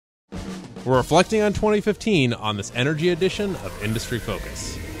We're reflecting on 2015 on this energy edition of Industry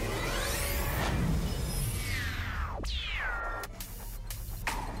Focus.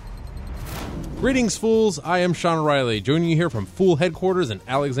 Greetings, fools. I am Sean O'Reilly, joining you here from Fool Headquarters in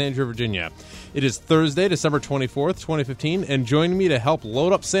Alexandria, Virginia. It is Thursday, December 24th, 2015, and joining me to help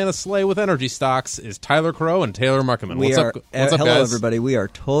load up Santa's sleigh with energy stocks is Tyler Crow and Taylor Markman. What's up, hello, guys? Everybody. We are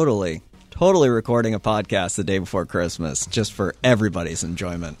totally recording a podcast the day before Christmas, just for everybody's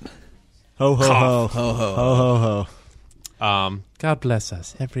enjoyment. Ho, ho, ho. Ho, ho, Ho, ho, ho. God bless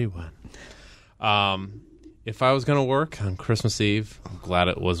us, everyone. If I was going to work on Christmas Eve, I'm glad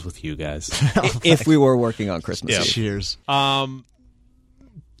it was with you guys. If we were working on Christmas Eve. Cheers.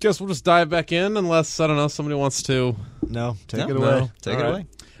 Guess we'll just dive back in unless, I don't know, somebody wants to. No, take No, it away. no. Take it away.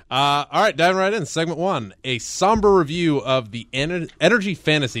 All right, diving right in. Segment 1, a somber review of the Energy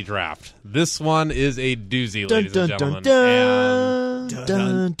Fantasy Draft. This one is a doozy, Dun, ladies dun, and dun, gentlemen. dun,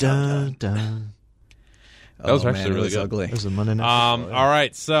 dun, dun, dun. That was Oh, actually man, really it was good. ugly. It was a Monday night. All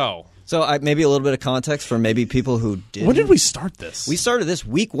right, so So maybe a little bit of context for maybe people who didn't. when did we start this? We started this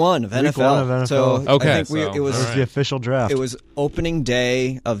week one of NFL. one of NFL. So Okay, I think so- it was It was the official draft. it was opening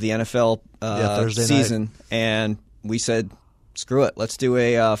day of the NFL Thursday season, and we said, screw it, let's do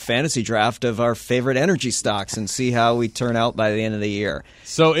a fantasy draft of our favorite energy stocks and see how we turn out by the end of the year.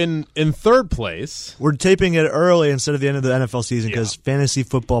 So in third place, We're taping it early instead of the end of the NFL season because fantasy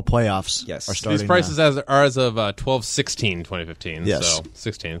football playoffs Yes. are starting these prices now. are as of 12/16/2015. Yes. So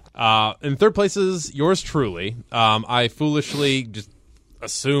 16th. In third place is yours truly. I foolishly just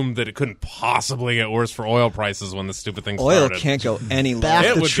assumed that it couldn't possibly get worse for oil prices when this stupid thing Oil started. can't go any lower. Back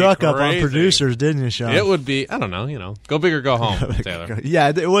It the would be truck up on crazy. producers, didn't you, Sean? It would be, I don't know, go big or go home, Taylor. Yeah,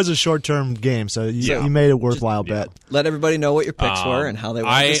 it was a short-term game, so you made a worthwhile bet. Let everybody know what your picks were and how they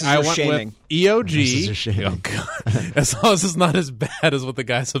went. This is I your went shaming. with EOG. This is your shaming. Oh, God. As long as it's not as bad as what the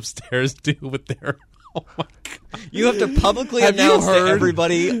guys upstairs do with their. Oh my God! You have to publicly Have you announce to heard-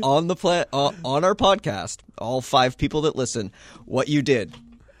 everybody on the on our podcast, all 5 people that listen, what you did.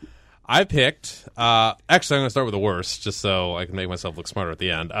 I picked. Actually, I'm going to start with the worst, just so I can make myself look smarter at the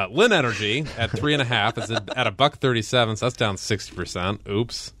end. Lynn Energy at 3.5. It's at $1.37, so that's down 60%.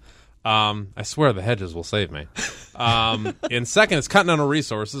 Oops. I swear the hedges will save me. In second, it's Continental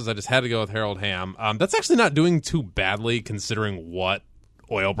Resources. I just had to go with Harold Hamm. That's actually not doing too badly considering what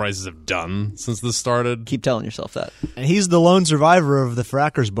oil prices have done since this started. Keep telling yourself that. And he's the lone survivor of the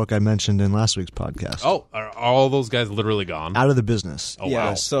Frackers book I mentioned in last week's podcast. Oh, are all those guys literally gone? Out of the business. Oh, yeah,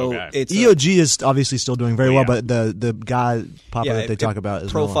 wow. so Okay. it's EOG is obviously still doing very well, yeah. but the guy, Papa, that they talk about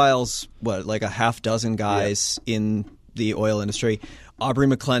is profiles like a half dozen guys in the oil industry. Aubrey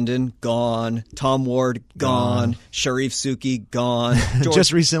McClendon, gone. Tom Ward, gone. Sharif Suki, gone.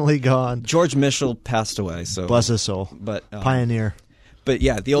 just recently gone. George Mitchell passed away. So Bless his soul. But Pioneer. But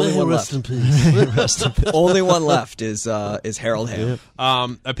yeah, the only one left. Only one left is Harold Hamm.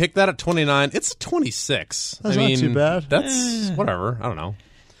 I picked that at 29. It's a 26. That's I not mean, too bad. That's whatever. I don't know.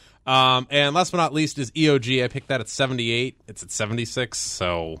 And last but not least is EOG. I picked that at 78. It's at 76.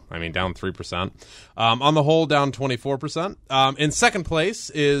 So, I mean, down 3%. On the whole, down 24%. In second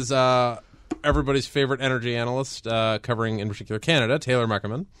place is everybody's favorite energy analyst covering, in particular, Canada, Taylor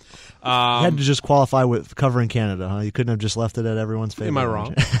Markman. You had to just qualify with covering Canada, huh? You couldn't have just left it at everyone's favorite. Am I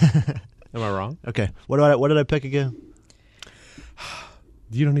wrong? Am I wrong? Okay. What did I pick again?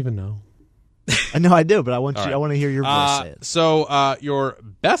 You don't even know. I know I do, but I want All right. I want to hear your voice say it. So your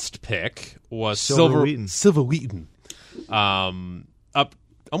best pick was Silver Wheaton. Silver Wheaton, up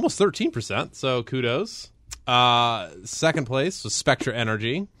almost 13%. So kudos. Second place was Spectra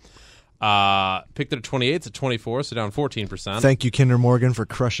Energy. Picked it at 28. It's at 24, so down 14%. Thank you, Kinder Morgan, for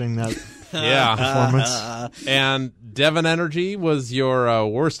crushing that Yeah. performance. And Devon Energy was your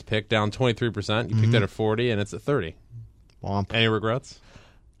worst pick, down 23%. You picked it at 40, and it's at 30. Womp. Any regrets?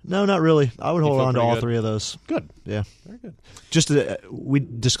 No, not really. I would hold feel on to pretty all good? 3 of those. Good. Yeah. Very good. Just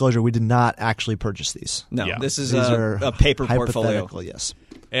disclosure, we did not actually purchase these. No, Yeah. this is These are a paper portfolio. hypothetical, yes.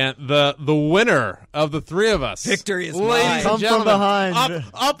 And the winner of the 3 of us, Victory is ladies mine. and Come from gentlemen, behind.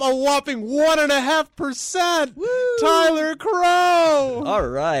 up a whopping 1.5%. Tyler Crow. All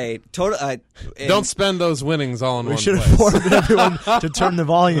right. Don't spend those winnings all in We one should place. have warned everyone to turn the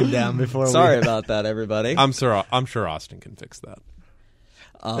volume down before Sorry about that, everybody. I'm sure Austin can fix that.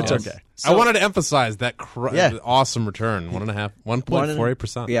 It's okay. I wanted to emphasize that Yeah. awesome return,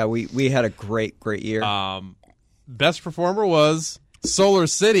 1.48%. Yeah, we had a great year. Best performer was Solar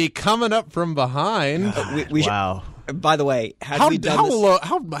City coming up from behind. we Wow. By the way, had How we done this, low?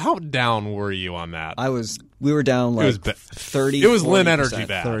 How down were you on that? we were down It was like 30. It was Lynn 40%. Energy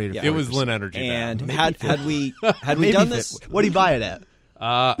bad. 30 to It was 40%. Lynn Energy bad. And had we Maybe done this, what do you buy it at?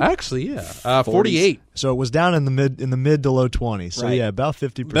 Actually, yeah, 48. So it was down in the mid to low 20s. So Right. yeah, about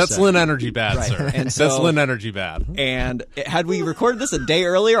 50%. That's Lynn Energy bad, sir. And That's so- Lynn Energy bad. And had we recorded this a day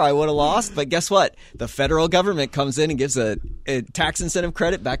earlier, I would have lost. But guess what? The federal government comes in and gives a tax incentive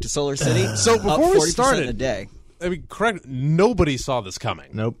credit back to Solar City. So up before we 40% started- a day. I mean, correct. Nobody saw this coming.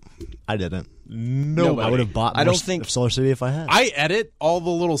 Nope, I didn't. Nobody. I would have bought I more don't think- Solar City if I had. I edit all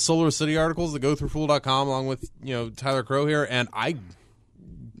the little Solar City articles that go through Fool.com along with Tyler Crow here, and I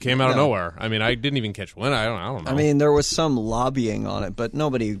came out of nowhere. I mean, I didn't even catch wind. I don't know. I mean, there was some lobbying on it, but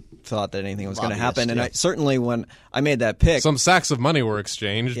nobody thought that anything was going to happen. And yeah. I certainly, when I made that pick, some sacks of money were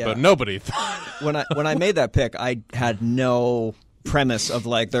exchanged, Yeah. but nobody thought. when I made that pick, I had no premise of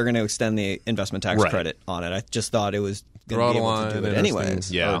like they're going to extend the investment tax Right. credit on it. I just thought it was going Draw to be the able line to do and it anyways,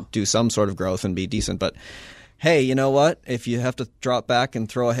 things, yeah. or do some sort of growth and be decent. But hey, you know what? If you have to drop back and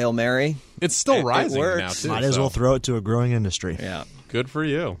throw a Hail Mary, It's still It rising works. now, too. Might as so well throw it to a growing industry. yeah. Good for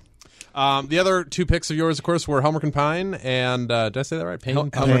you. The other two picks of yours, of course, were Helmerich and Pine, and did I say that right? Payne?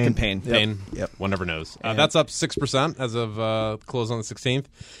 Helmerich and Payne. Payne. Yep. One never knows. That's up 6% as of close on the 16th.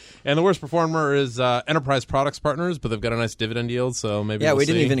 And the worst performer is Enterprise Products Partners, but they've got a nice dividend yield, so maybe Yeah, we'll we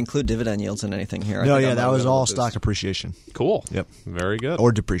didn't see. even include dividend yields in anything here. I No, think yeah, I'm that not was gonna all boost. stock appreciation Cool. Yep. Very good.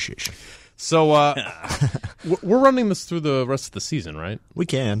 or depreciation. So we're running this through the rest of the season, right? We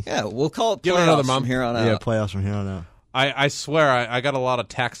can. Yeah, we'll call it Give it another playoffs month. from here on out. Yeah, playoffs from here on out. I swear I got a lot of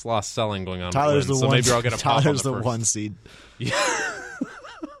tax loss selling going on. Tyler's with the Lynn, one. so maybe I'll get a pop on Tyler's the the first. one seed.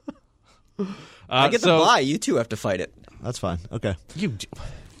 I get so- the bye. You two have to fight it. That's fine. Okay.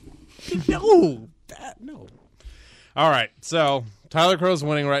 No. No. All right. So Tyler Crow's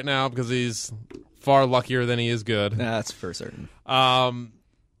winning right now because he's far luckier than he is good. That's for certain.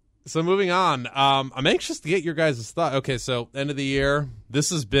 So moving on. I'm anxious to get your guys' thought. Okay, so end of the year. This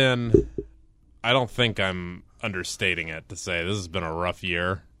has been, I don't think I'm understating it to say this has been a rough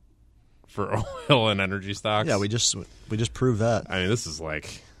year for oil and energy stocks. Yeah, we just proved that. I mean, this is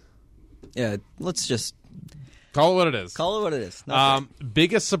like, Yeah, let's just call it what it is. call it what it is. Not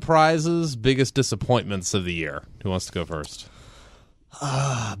Biggest surprises, biggest disappointments of the year. Who wants to go first?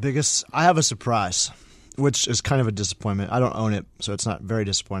 I have a surprise, which is kind of a disappointment. I don't own it, so it's not very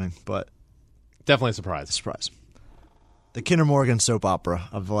disappointing, but Definitely a surprise. surprise. The Kinder Morgan soap opera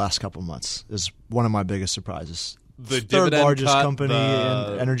of the last couple of months is one of my biggest surprises. The Third dividend largest cut, company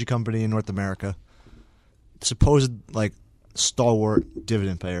the- energy company in North America. Supposed stalwart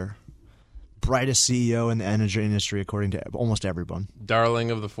dividend payer. Brightest CEO in the energy industry according to almost everyone.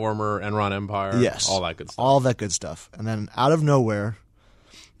 Darling of the former Enron empire. Yes. All that good stuff. All that good stuff. And then out of nowhere,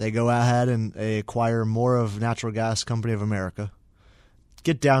 they go ahead and they acquire more of Natural Gas Company of America.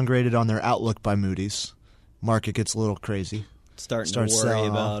 Get downgraded on their outlook by Moody's. Market gets a little crazy. starting start to worry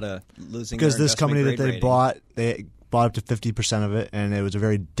selling off. about losing Because their this company that investment they grade rating. bought up to 50% of it, and it was a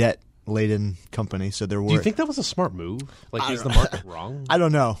very debt-laden company. So they're Do you think that was a smart move? Like, is the market wrong? I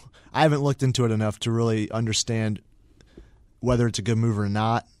don't know. I haven't looked into it enough to really understand whether it's a good move or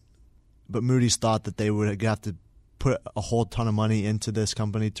not. But Moody's thought that they would have to put a whole ton of money into this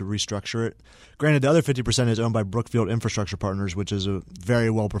company to restructure it. Granted, the other 50% is owned by Brookfield Infrastructure Partners, which is a very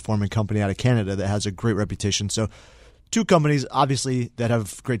well-performing company out of Canada that has a great reputation. So two companies, obviously, that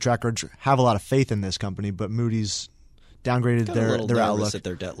have great track records, have a lot of faith in this company, but Moody's downgraded Got a little their nervous outlook. at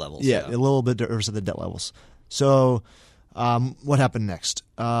their debt levels. Yeah, a little bit nervous at the debt levels. So what happened next?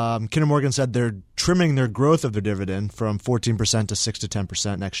 Kinder Morgan said they're trimming their growth of their dividend from 14% to 6 to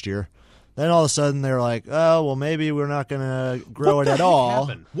 10% next year. Then all of a sudden they're like, oh, well, maybe we're not going to grow What it the at heck all.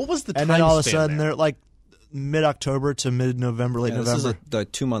 happened? What was the And then all of a time sudden span there? they're like mid-October to mid-November, late Yeah, this is November. the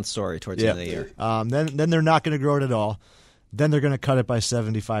 2-month story towards the end of the year. Then they're not going to grow it at all. Then they're going to cut it by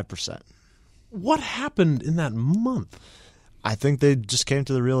 75%. What happened in that month? I think they just came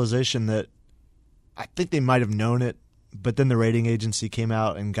to the realization that I think they might have known it, but then the rating agency came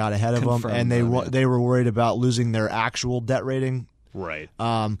out and got ahead of them, Confirmed and them, yeah. they were worried about losing their actual debt rating. Right.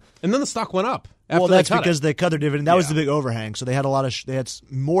 And then the stock went up. Well, after they that's cut because it. they cut their dividend. That was the Yeah. big overhang. So they had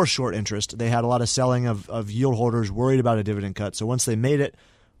more short interest. They had a lot of selling of yield holders worried about a dividend cut. So once they made it,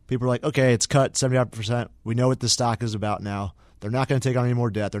 people were like, okay, it's cut 75%. We know what the stock is about now. They're not going to take on any more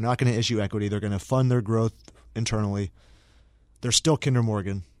debt. They're not going to issue equity. They're going to fund their growth internally. They're still Kinder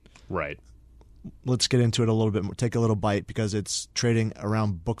Morgan. Right. Let's get into it a little bit more. Take a little bite because it's trading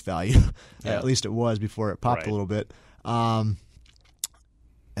around book value. Yeah. At least it was before it popped Right. a little bit. And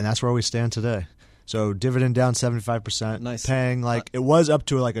that's where we stand today. So dividend down 75%. Nice. Paying it was up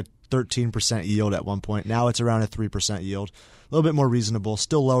to a 13% yield at one point. Now it's around a 3% yield. A little bit more reasonable.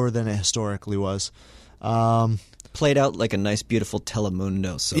 Still lower than it historically was. played out like a nice, beautiful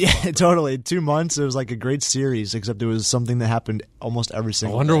Telemundo. So Yeah, totally. 2 months, it was like a great series, except it was something that happened almost every I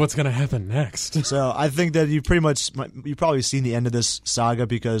single wonder day. what's going to happen next. So I think that you've probably seen the end of this saga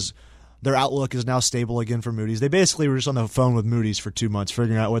because their outlook is now stable again for Moody's. They basically were just on the phone with Moody's for 2 months,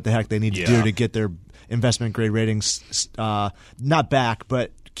 figuring out what the heck they need to do to get their investment grade ratings not back,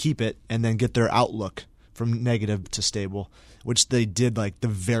 but keep it, and then get their outlook from negative to stable, which they did like the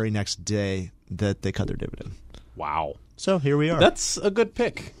very next day that they cut their dividend. Wow. So here we are. That's a good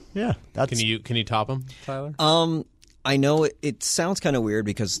pick. Yeah. Can you top him, Tyler? I know it sounds kind of weird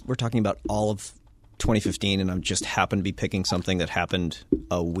because we're talking about all of 2015, and I just happened to be picking something that happened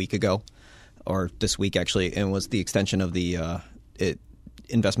a week ago, or this week actually, and was the extension of the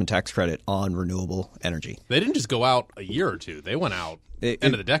investment tax credit on renewable energy. They didn't just go out a year or two. They went out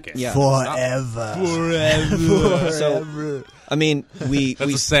end of the decade. Yeah. Forever. So, I mean,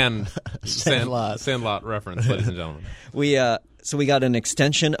 That's a Sandlot reference, ladies and gentlemen. So we got an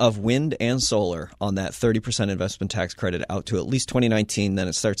extension of wind and solar on that 30% investment tax credit out to at least 2019. Then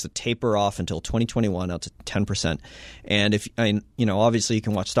it starts to taper off until 2021 out to 10%. And obviously you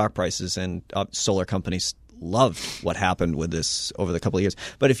can watch stock prices, and solar companies loved what happened with this over the couple of years.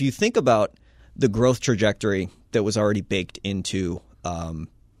 But if you think about the growth trajectory that was already baked into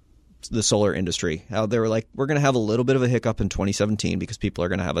the solar industry, how they were like, we're going to have a little bit of a hiccup in 2017 because people are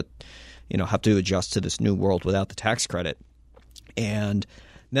going to have to adjust to this new world without the tax credit. And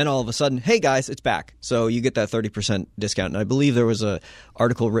then all of a sudden, hey guys, it's back. So you get that 30% discount. And I believe there was an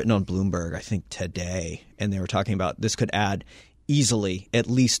article written on Bloomberg, I think today, and they were talking about this could add easily at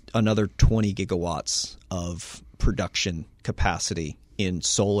least another 20 gigawatts of production capacity in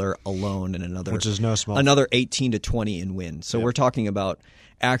solar alone, and which is no small, another 18 to 20 in wind. So we're talking about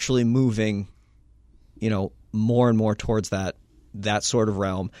actually moving, more and more towards that sort of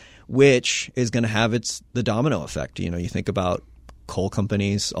realm, which is going to have the domino effect. You think about coal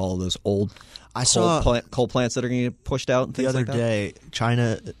companies, all those old coal plants that are going to get pushed out. And things the other like that. day,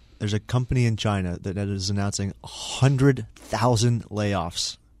 China. There's a company in China that is announcing 100,000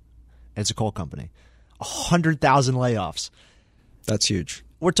 layoffs. It's a coal company. 100,000 layoffs. That's huge.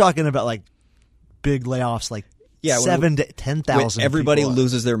 We're talking about like big layoffs, like 7,000 to 10,000. Everybody people.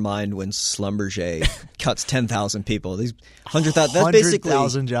 loses their mind when Schlumberger cuts 10,000 people. These 100,000. That's basically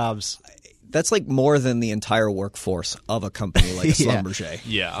 100,000 jobs. That's like more than the entire workforce of a company like a Schlumberger.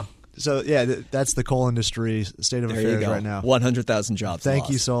 Yeah. So that's the coal industry state of affairs right now. 100,000 jobs. Thank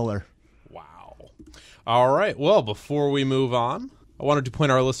lost. you, solar. Wow. All right. Well, before we move on, I wanted to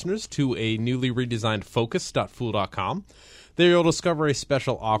point our listeners to a newly redesigned Focus.Fool.com. There you'll discover a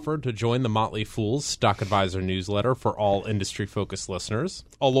special offer to join the Motley Fool's Stock Advisor newsletter for all industry-focused listeners.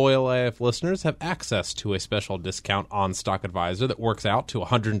 All loyal AF listeners have access to a special discount on Stock Advisor that works out to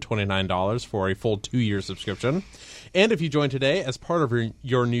 $129 for a full 2-year subscription. And if you join today as part of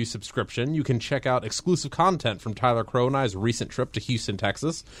your new subscription, you can check out exclusive content from Tyler Crow and I's recent trip to Houston,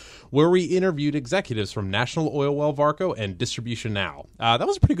 Texas, where we interviewed executives from National Oil Well Varco and Distribution Now. That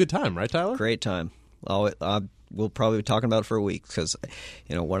was a pretty good time, right, Tyler? Great time. We'll probably be talking about it for a week because,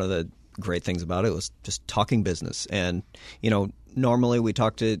 one of the great things about it was just talking business. And, normally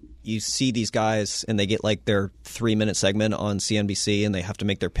you see these guys and they get like their 3-minute segment on CNBC and they have to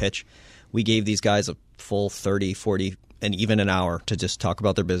make their pitch. We gave these guys a full 30, 40, and even an hour to just talk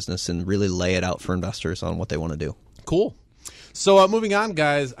about their business and really lay it out for investors on what they want to do. Cool. So moving on,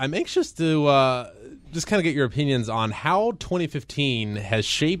 guys, I'm anxious to just kind of get your opinions on how 2015 has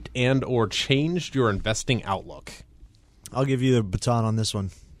shaped and or changed your investing outlook. I'll give you the baton on this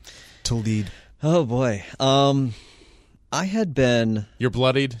one to lead. Oh, boy. I had been... You're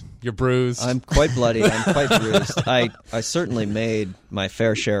bloodied. You're bruised. I'm quite bloodied. I'm quite bruised. I certainly made my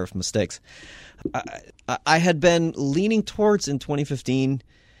fair share of mistakes. I had been leaning towards in 2015,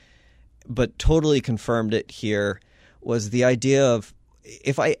 but totally confirmed it here, was the idea of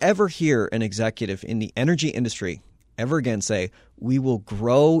if I ever hear an executive in the energy industry ever again say, we will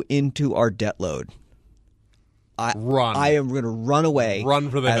grow into our debt load, I am going to run away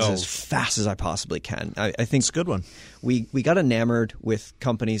for the hills as fast as I possibly can. I think it's a good one. We got enamored with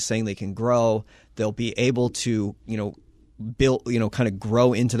companies saying they can grow. They'll be able to, build, kind of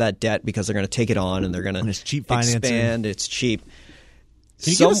grow into that debt because they're going to take it on and they're going to it's cheap financing. Expand. It's cheap.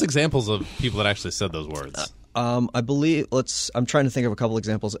 Can you give us examples of people that actually said those words? I believe I'm trying to think of a couple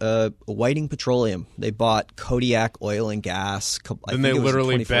examples. Whiting Petroleum, they bought Kodiak Oil and Gas. And they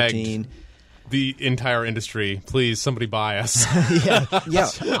literally begged the entire industry, please, somebody buy us. yeah,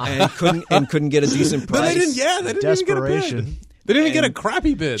 and couldn't get a decent price. But they didn't even get a bid. They didn't even get a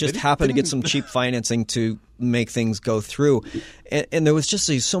crappy bid. Just happened to get some cheap financing to make things go through. And there was just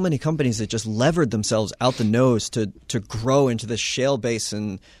so many companies that just levered themselves out the nose to grow into this shale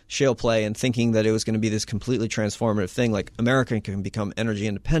basin, shale play, and thinking that it was going to be this completely transformative thing, like America can become energy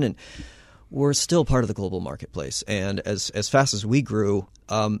independent. We're still part of the global marketplace. And as fast as we grew,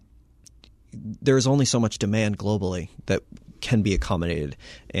 there is only so much demand globally that can be accommodated.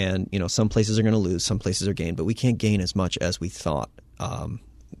 And, some places are going to lose, some places are gain, but we can't gain as much as we thought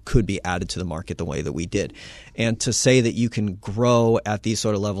could be added to the market the way that we did. And to say that you can grow at these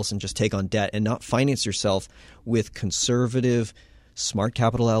sort of levels and just take on debt and not finance yourself with conservative, smart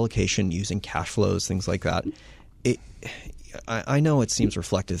capital allocation using cash flows, things like that, I know it seems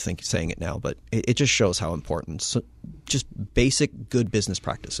reflective saying it now, but it just shows how important just basic good business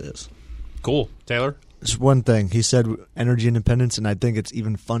practice is. Cool. Taylor? Just one thing. He said energy independence, and I think it's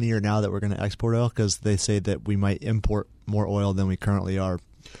even funnier now that we're going to export oil because they say that we might import more oil than we currently are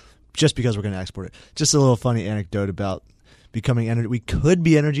just because we're going to export it. Just a little funny anecdote about becoming energy. We could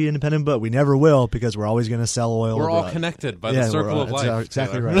be energy independent, but we never will because we're always going to sell oil. We're all connected by the circle of life.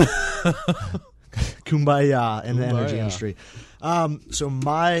 Exactly right. Kumbaya in the energy industry. So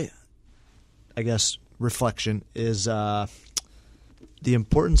my, I guess, reflection is the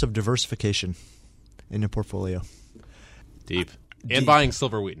importance of diversification in your portfolio. Deep. And buying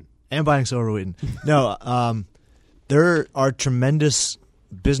silver Wheaton. No, there are tremendous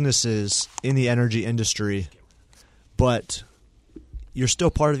businesses in the energy industry, but you're still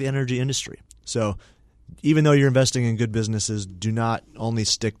part of the energy industry. So even though you're investing in good businesses, do not only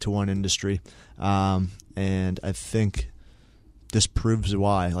stick to one industry. And I think this proves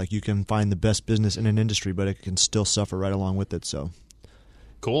why. Like, you can find the best business in an industry, but it can still suffer right along with it. So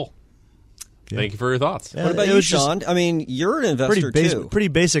cool. Yeah. Thank you for your thoughts. Yeah, what about you, Sean? I mean, you're an investor too. Pretty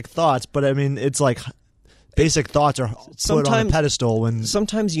basic thoughts, but I mean, it's like basic thoughts are put on a pedestal when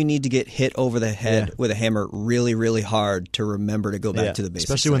sometimes you need to get hit over the head with a hammer really, really hard to remember to go back to the basics.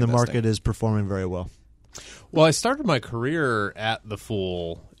 Especially when the market is performing very well. Well, I started my career at The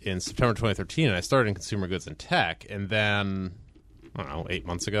Fool in September 2013, and I started in consumer goods and tech, and then, I don't know, 8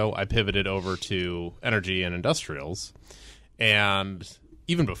 months ago, I pivoted over to energy and industrials. And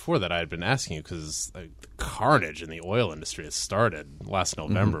even before that, I had been asking you because the carnage in the oil industry has started last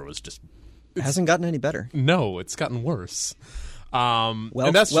November was just... It hasn't gotten any better. No, it's gotten worse.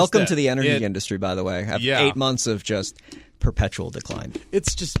 Welcome to the energy industry, by the way. 8 months of just perpetual decline.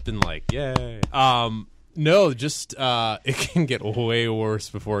 It's just been like, yay. No, just it can get way worse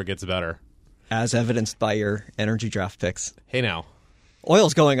before it gets better. As evidenced by your energy draft picks. Hey, now.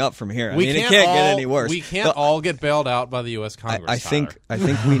 Oil's going up from here. I mean, it can't get any worse. We can't all get bailed out by the U.S. Congress. I think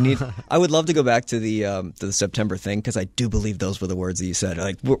we need. I would love to go back to the September thing because I do believe those were the words that you said.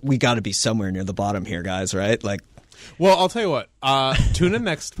 Like, we got to be somewhere near the bottom here, guys. Right? Like, well, I'll tell you what. Tune in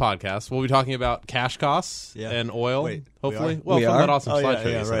next podcast. We'll be talking about cash costs and oil. Hopefully, we from are? that awesome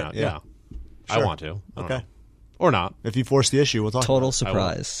slideshow you sent out. Yeah. I want to. I don't know. Or not. If you force the issue, we'll talk Total about it.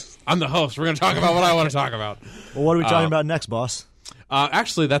 surprise. I'm the host. We're going to talk about what I want to talk about. Well, what are we talking about next, boss?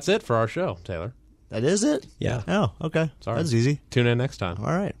 Actually, that's it for our show, Taylor. That is it? Yeah. Oh, okay. Sorry. That's easy. Tune in next time.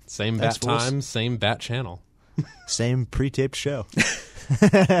 All right. Same bat time, same bat channel. Same pre-taped show.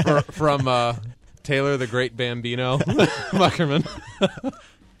 From Taylor the Great Bambino Muckerman.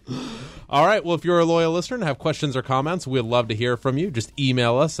 All right. Well, if you're a loyal listener and have questions or comments, we'd love to hear from you. Just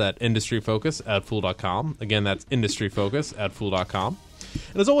email us at industryfocus@fool.com. Again, that's industryfocus@fool.com.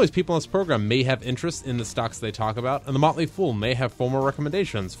 And as always, people on this program may have interest in the stocks they talk about, and the Motley Fool may have formal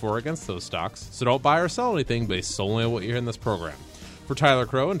recommendations for or against those stocks. So don't buy or sell anything based solely on what you hear in this program. For Tyler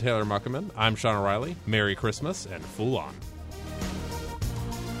Crow and Taylor Muckerman, I'm Sean O'Reilly. Merry Christmas and Fool on.